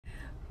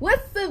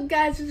What's up,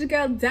 guys? It's your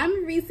girl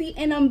DiamondReeise,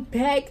 and I'm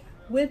back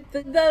with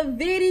the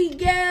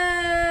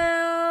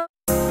video.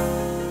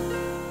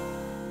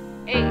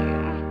 Hey,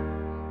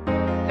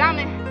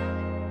 Diamond,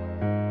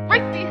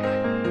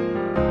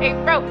 hey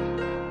bro,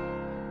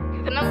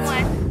 it's another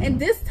one. And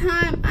this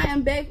time I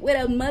am back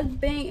with a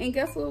mukbang, and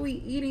guess what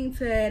we eating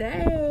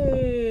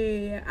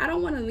today? I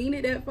don't want to lean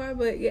it that far,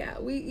 but yeah,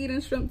 we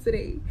eating shrimp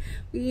today.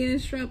 We eating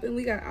shrimp, and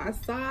we got our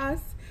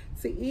sauce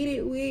to eat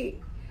it with.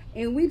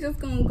 And we just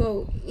gonna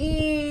go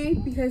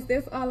in because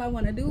that's all I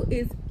want to do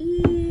is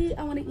eat.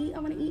 I want to eat.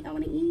 That's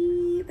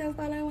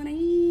all I want to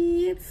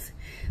eat.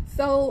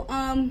 So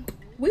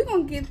we're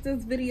gonna get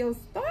this video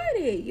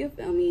started, you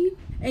feel me?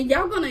 And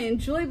y'all gonna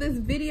enjoy this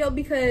video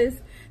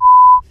because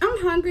I'm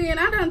hungry and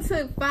I done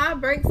took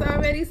 5 breaks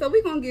already. So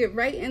we're gonna get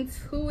right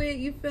into it,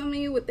 you feel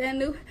me, with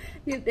that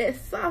that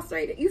sauce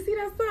right there. You see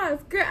that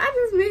sauce? Girl, I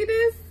just made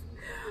this.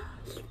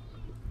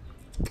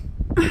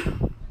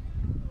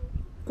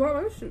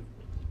 Girl, that shit.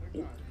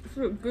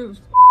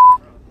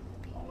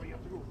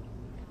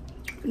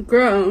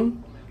 Girl,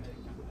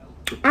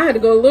 I had to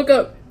go look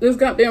up this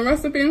goddamn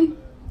recipe,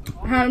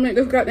 how to make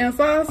this goddamn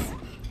sauce,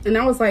 and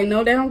I was like,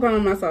 no, that don't go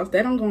on my sauce.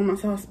 That don't go on my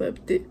sauce,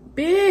 but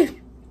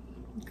big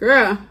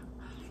girl,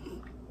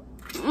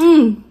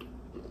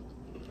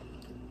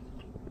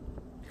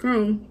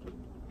 girl,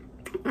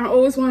 I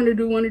always wanted to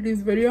do one of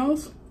these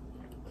videos,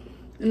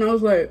 and I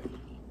was like,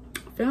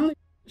 found it.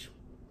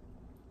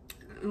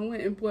 I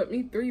went and bought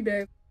me 3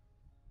 bags of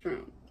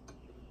shrimp.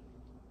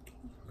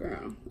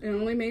 Girl, it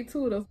only made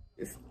 2 of those.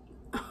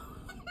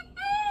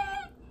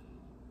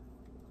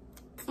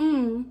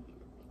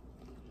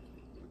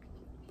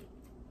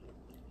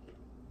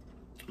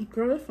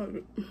 Girl,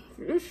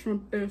 this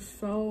shrimp is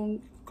so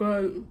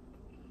good.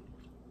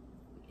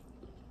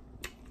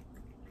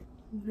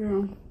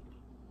 Yeah.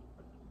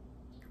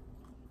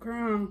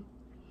 Girl,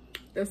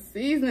 the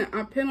seasoning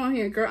I put on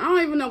here, girl, I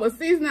don't even know what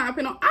seasoning I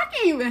put on. I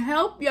can't even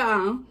help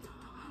y'all.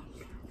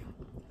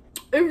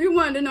 If you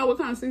wanted to know what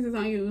kind of seasonings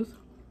I use,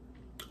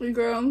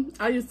 girl,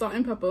 I use salt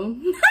and pepper.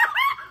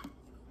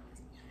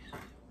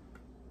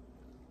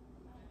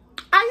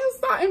 I use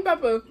salt and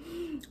pepper.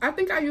 I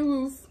think I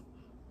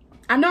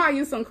know I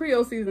use some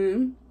Creole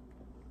seasoning,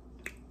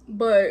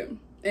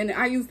 and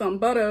I use some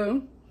butter,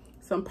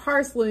 some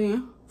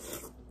parsley.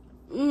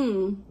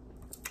 Girl.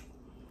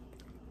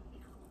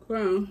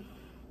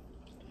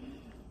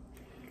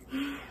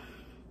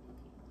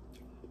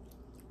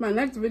 My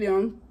next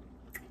video,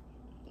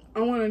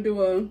 I want to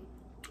do a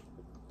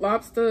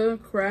lobster,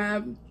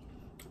 crab,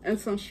 and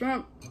some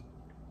shrimp.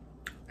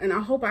 And I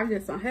hope I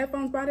get some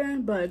headphones by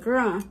then. But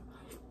girl,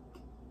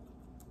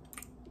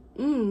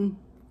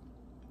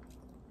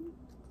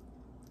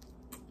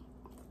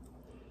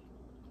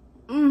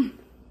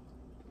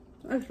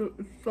 that shit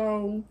is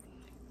so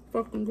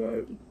fucking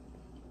good.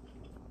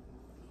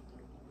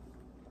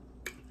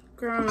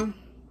 Girl,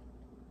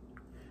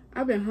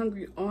 I've been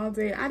hungry all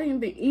day. I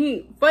didn't even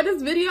eat for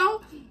this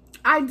video.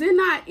 I did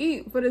not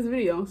eat for this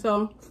video.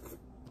 So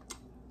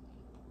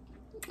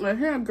right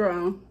here,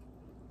 girl,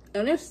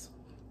 and this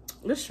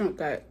shrimp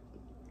got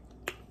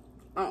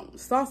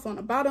sauce on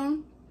the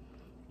bottom,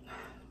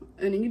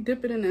 and then you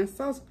dip it in that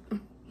sauce.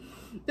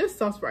 This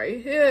sauce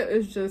right here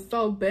is just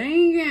so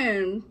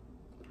banging.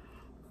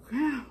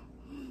 Girl,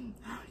 you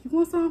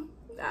want some?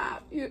 Nah.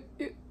 You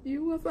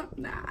want some?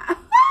 Nah.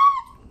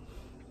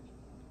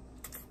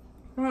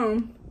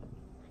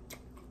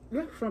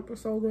 This shrimp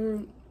is so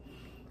good.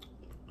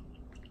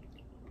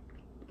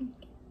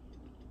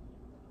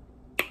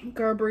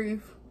 Girl,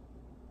 breathe.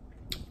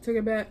 Take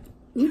it back.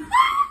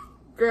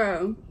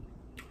 Girl.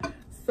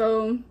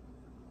 So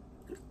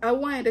I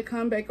wanted to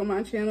come back on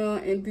my channel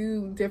and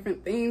do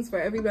different things for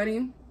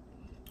everybody.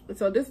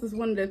 So this is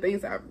one of the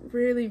things I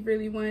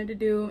really wanted to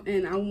do,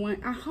 and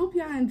I hope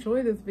y'all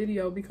enjoy this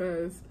video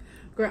because,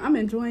 girl, I'm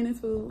enjoying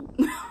this food.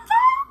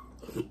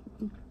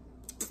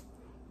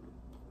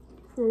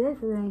 For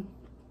real.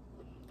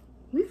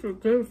 This is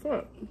good as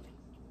fuck.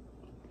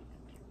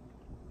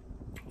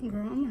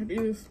 Girl, I'm gonna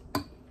use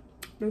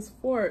this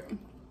fork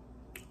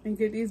and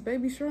get these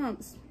baby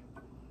shrimps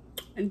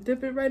and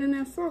dip it right in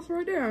that sauce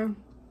right there.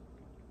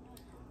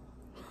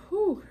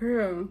 Whew,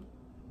 girl.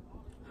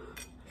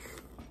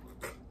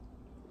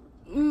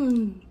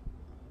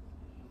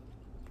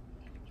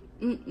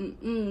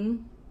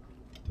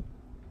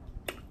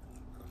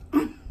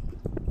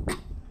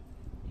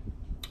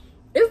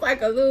 It's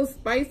like a little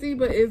spicy,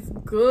 but it's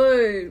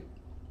good.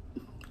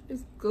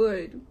 It's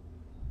good.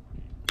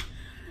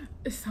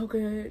 It's so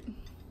good.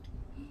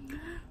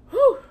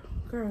 Whew,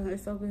 girl,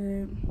 it's so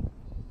good.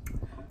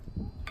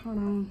 Hold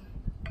on.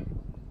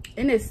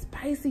 And it's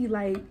spicy,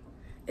 like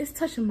it's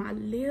touching my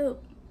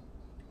lip.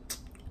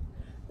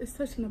 It's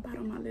touching the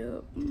bottom of my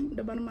lip.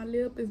 The bottom of my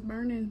lip is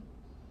burning.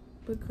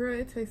 But girl,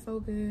 it tastes so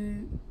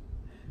good.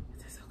 It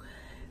tastes so good.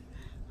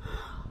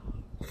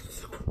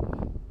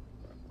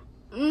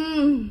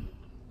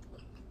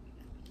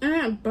 And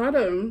that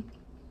butter.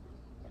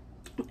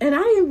 And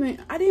I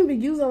didn't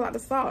even use a lot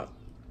of salt.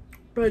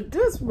 But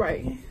this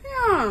right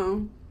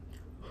here,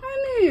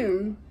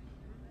 honey,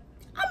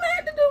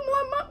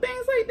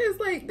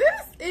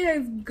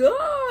 tastes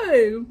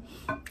good.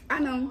 I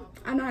know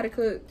how to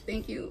cook.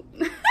 Thank you.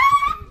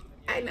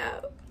 I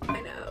know.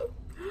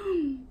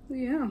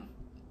 Yeah.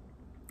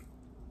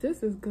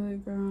 This is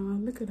good, girl.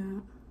 Look at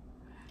that.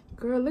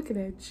 Girl, look at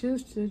that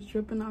juice just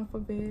dripping off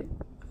of it.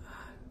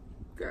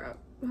 Girl,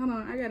 hold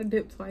on. I gotta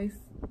dip twice.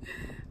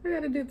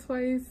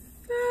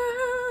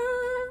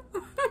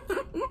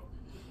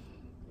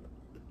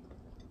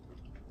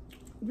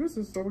 This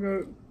is so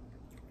good.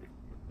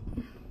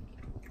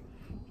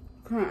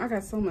 Girl, I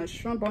got so much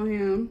shrimp on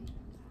here.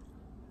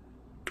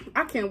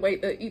 I can't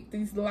wait to eat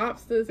these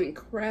lobsters and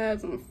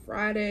crabs on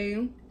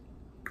Friday.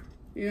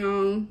 You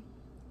know.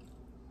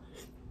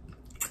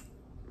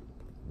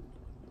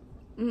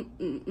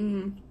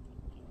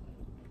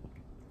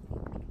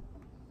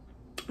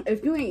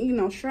 If you ain't eating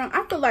no shrimp,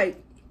 I feel like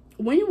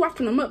when you're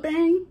watching a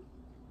mukbang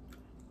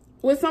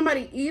with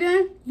somebody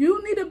eating,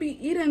 you need to be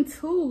eating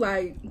too.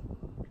 Like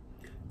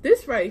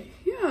this right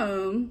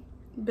here,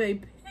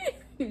 baby.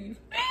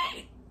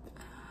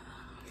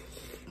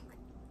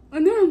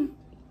 And then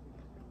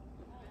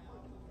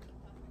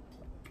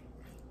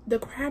the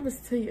crab is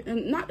to you,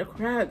 and not the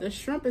crab, the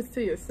shrimp is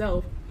to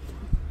yourself.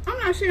 I'm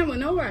not sharing with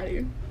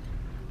nobody.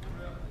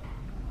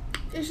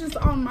 It's just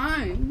all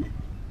mine.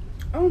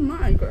 Oh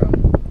my, girl.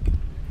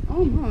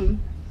 Oh my.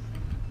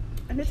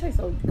 And it tastes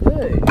so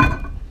good.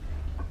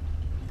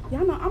 Y'all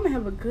know I'm gonna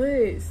have a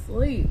good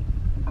sleep.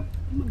 I'm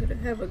gonna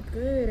have a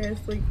good ass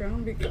sleep, girl.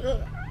 I'm gonna be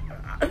good.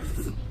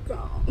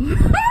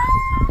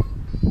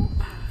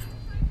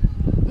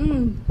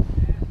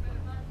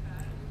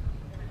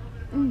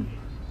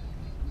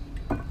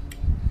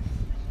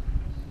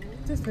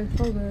 This tastes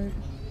so good.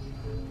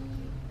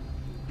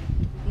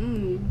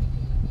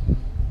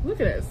 Look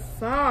at that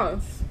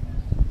sauce.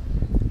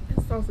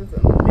 That sauce is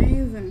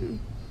amazing.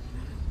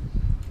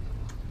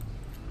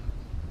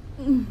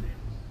 I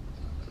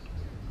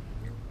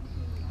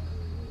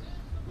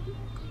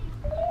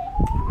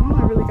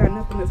don't really got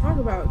nothing to talk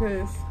about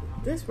because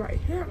this right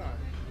here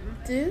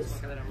is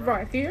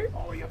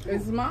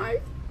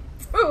my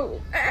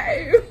food.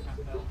 Hey.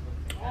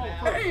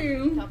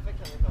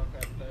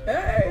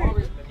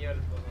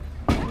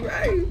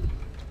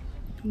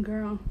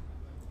 Girl,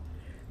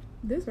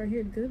 this right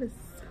here good as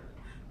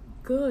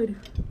good.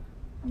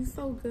 You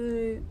so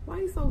good.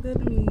 Why you so good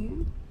to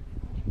me?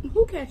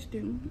 Who catched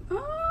you?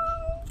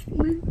 Oh,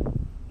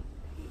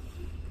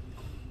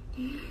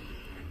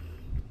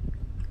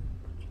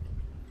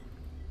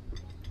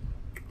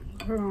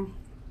 girl,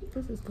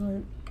 this is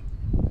good.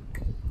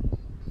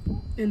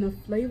 And the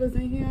flavors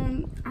in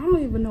here, I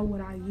don't even know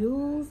what I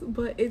use,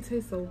 but it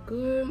tastes so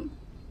good.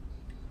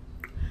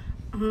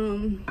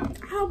 I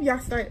hope y'all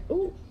start.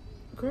 Oh,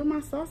 girl, my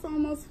sauce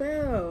almost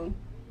fell.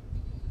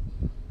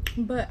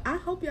 But I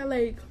hope y'all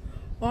like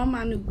all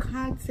my new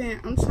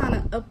content. I'm trying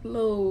to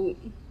upload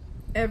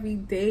every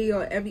day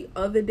or every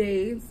other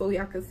day so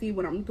y'all can see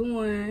what I'm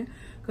doing,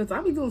 because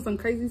I be doing some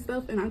crazy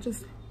stuff and I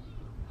just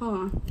hold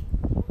on.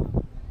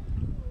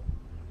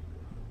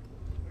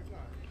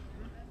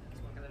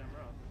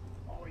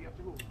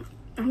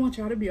 I want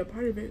y'all to be a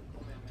part of it.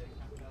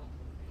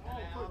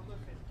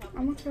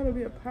 I want y'all to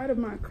be a part of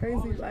my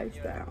crazy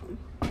lifestyle.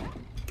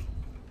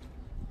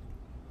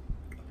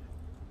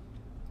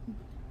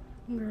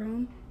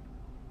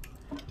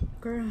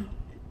 Girl,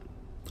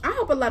 I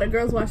hope a lot of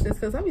girls watch this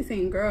because I be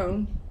seeing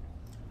girl,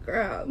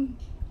 baby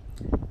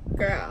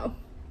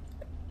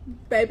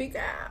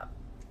girl,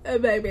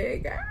 baby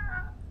girl.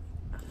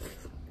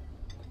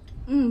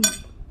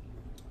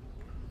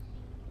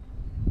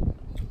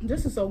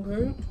 This is so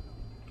good.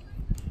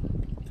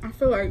 I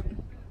feel like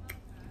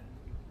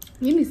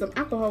you need some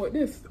alcohol with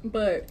this,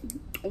 but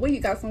we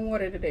got some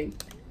water today.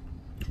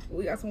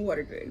 We got some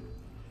water today.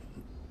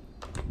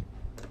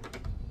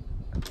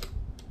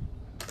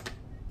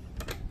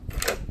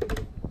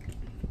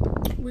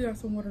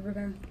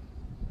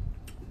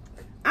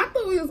 I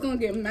thought we was gonna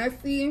get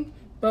messy,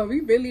 but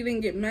we really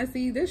didn't get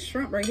messy. This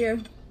shrimp right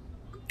here,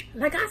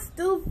 like I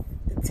still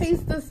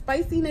taste the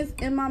spiciness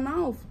in my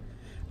mouth.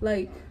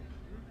 Like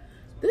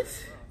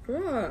this,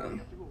 girl,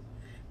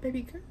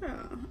 baby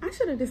girl. I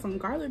should have did some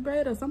garlic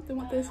bread or something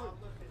with this.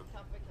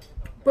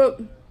 But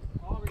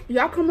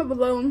y'all comment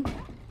below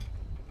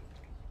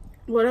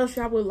what else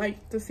y'all would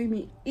like to see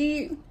me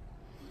eat.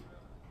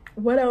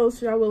 What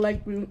else y'all would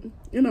like me,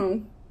 you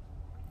know,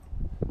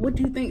 what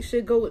do you think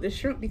should go with the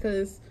shrimp?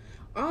 Because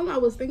all I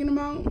was thinking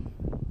about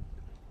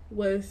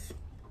was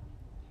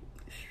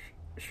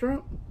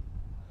shrimp.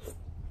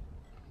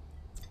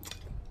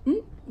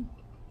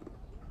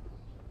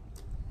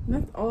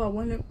 That's all I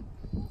wanted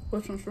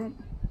was some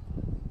shrimp.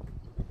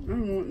 I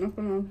don't want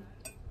nothing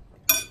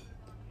else.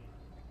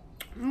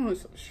 I want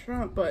some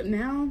shrimp, but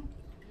now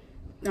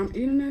I'm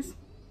eating this,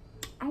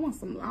 I want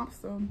some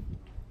lobster.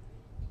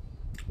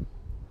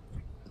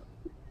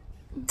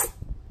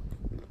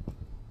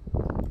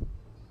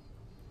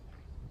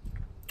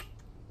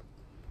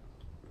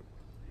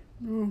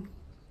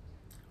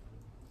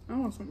 I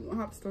want some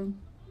lobster,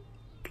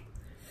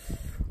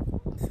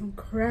 some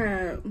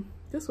crab.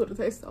 This would have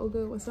tasted so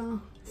good with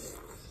some.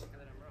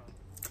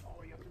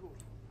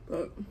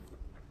 but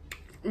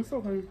it's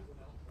okay.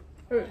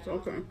 It's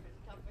okay.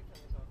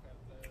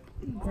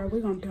 Girl,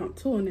 we're gonna dump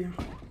 2 now.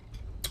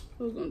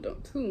 We're gonna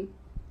dump 2.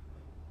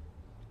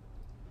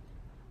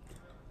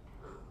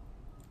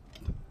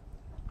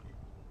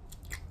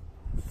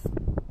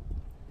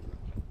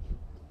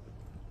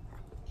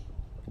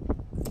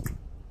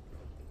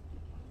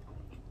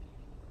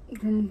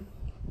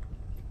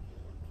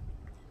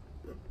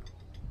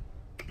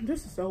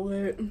 This is so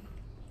good.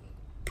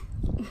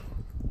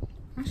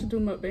 I should do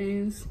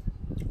mukbangs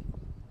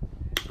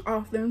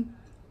often.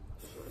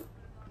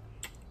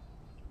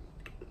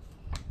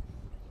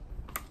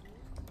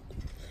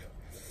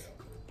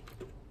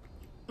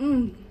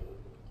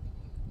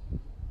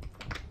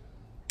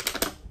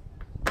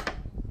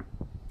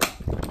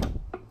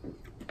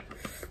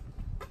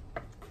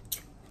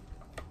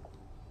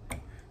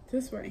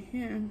 This right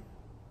here.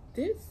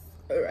 This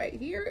right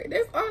here.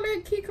 That's all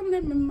that keep coming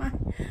up in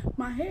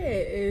my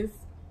head is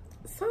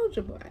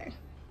Soulja Boy.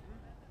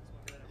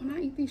 When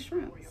I eat these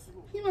shrimps,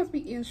 he must be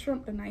eating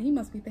shrimp tonight. He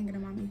must be thinking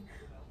about me.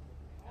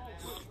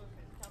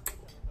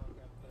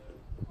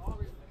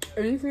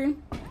 And you see,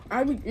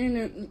 I be eating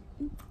it.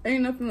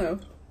 Ain't nothing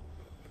left.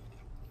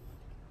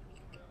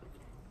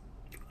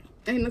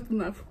 Ain't nothing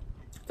left.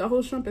 The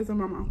whole shrimp is in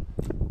my mouth.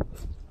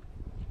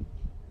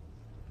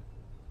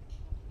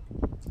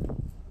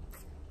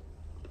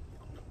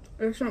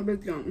 That shrimp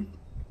is gone.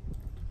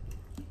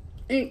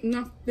 Ain't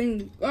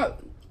nothing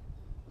left.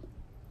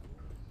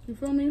 You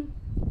feel me?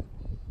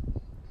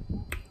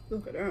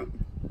 Look at that.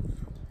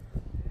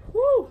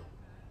 Woo!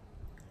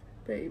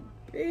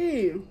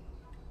 Baby.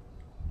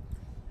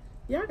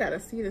 Y'all gotta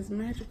see this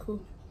magical.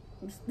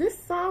 This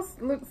sauce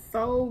looks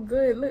so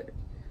good. Look.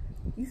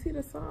 You see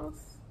the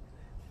sauce?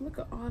 Look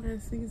at all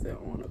that season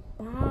on the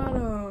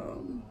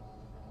bottom.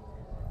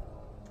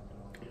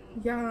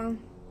 Y'all.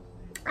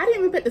 I didn't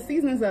even put the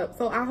seasonings up,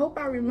 so I hope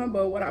I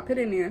remember what I put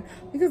in there,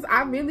 because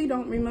I really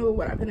don't remember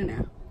what I put in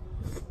there.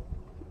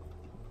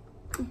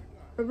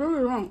 I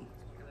really don't.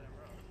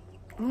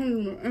 I don't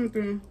remember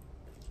anything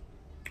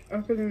I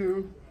put in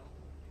there.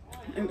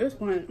 And this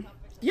one,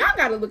 y'all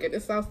gotta look at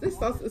this sauce. This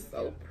sauce is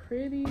so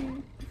pretty.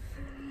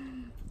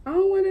 I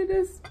don't want it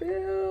to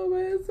spill, but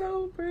it's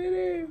so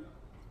pretty.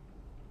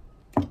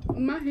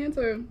 My hands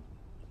are...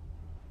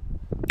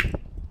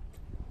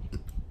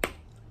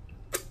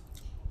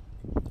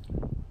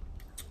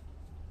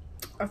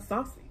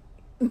 saucy.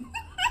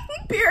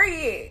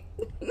 Period.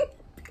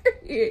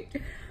 Period.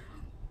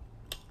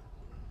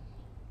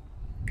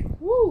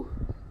 Woo.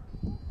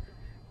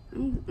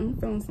 I'm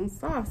feeling some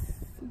sauce,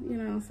 you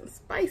know, some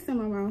spice in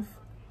my mouth.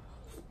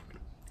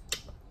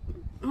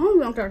 I don't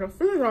know if I can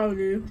finish all of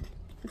these.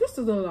 This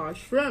is a lot of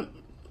shrimp.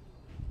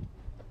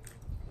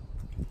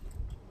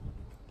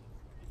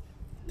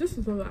 This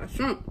is a lot of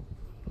shrimp.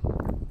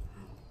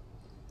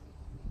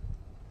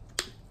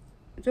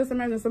 Just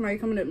imagine somebody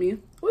coming at me.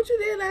 What you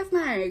did last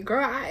night?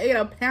 Girl, I ate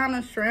a pound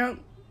of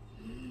shrimp.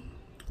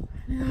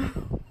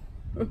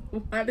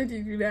 Why did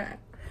you do that?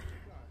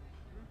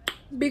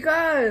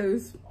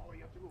 Because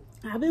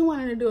I've been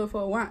wanting to do it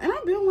for a while. And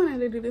I've been wanting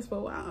to do this for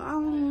a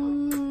while.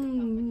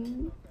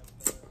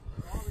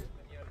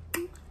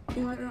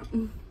 You like that?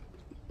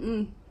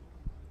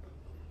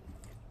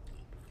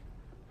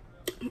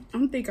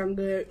 I think I'm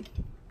good.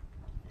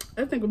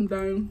 I think I'm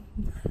done.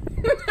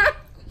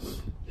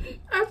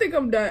 I think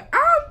I'm done. I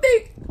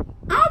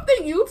don't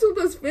think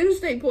YouTubers finish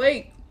their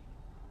plate.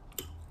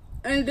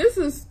 And this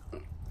is,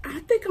 I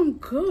think I'm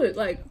good.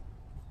 Like,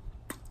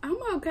 I'm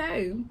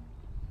okay.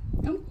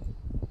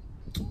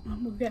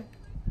 I'm okay.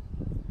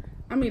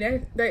 I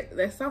mean,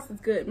 that sauce is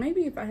good.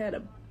 Maybe if I had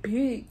a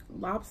big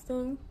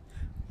lobster,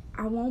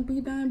 I won't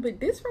be done. But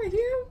this right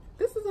here,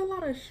 this is a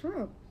lot of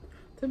shrimp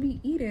to be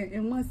eating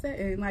in one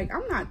setting. Like,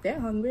 I'm not that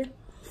hungry.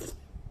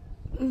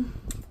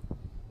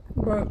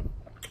 But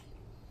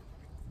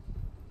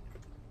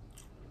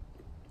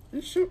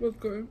this shit was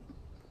good.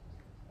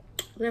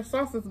 That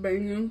sauce is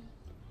banging.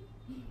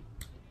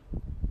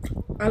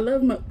 I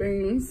love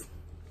mukbangs.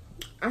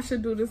 I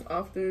should do this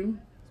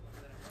often.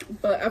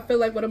 But I feel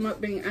like with a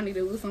mukbang, I need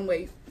to lose some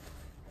weight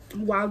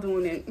while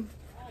doing it.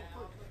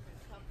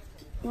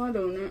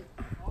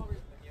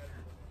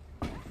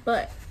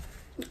 But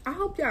I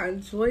hope y'all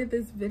enjoyed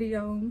this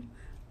video.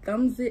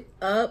 Thumbs it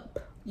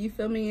up. You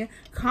feel me?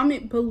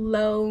 Comment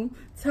below.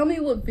 Tell me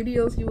what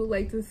videos you would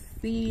like to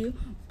see.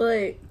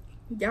 But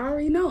y'all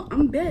already know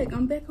I'm back.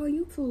 I'm back on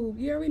YouTube.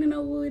 You already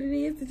know what it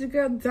is. It's your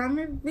girl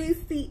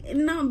DiamondReeise,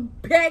 and I'm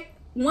back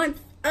once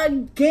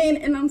again,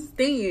 and I'm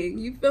staying.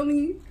 You feel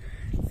me?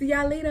 See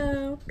y'all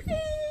later.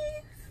 Peace.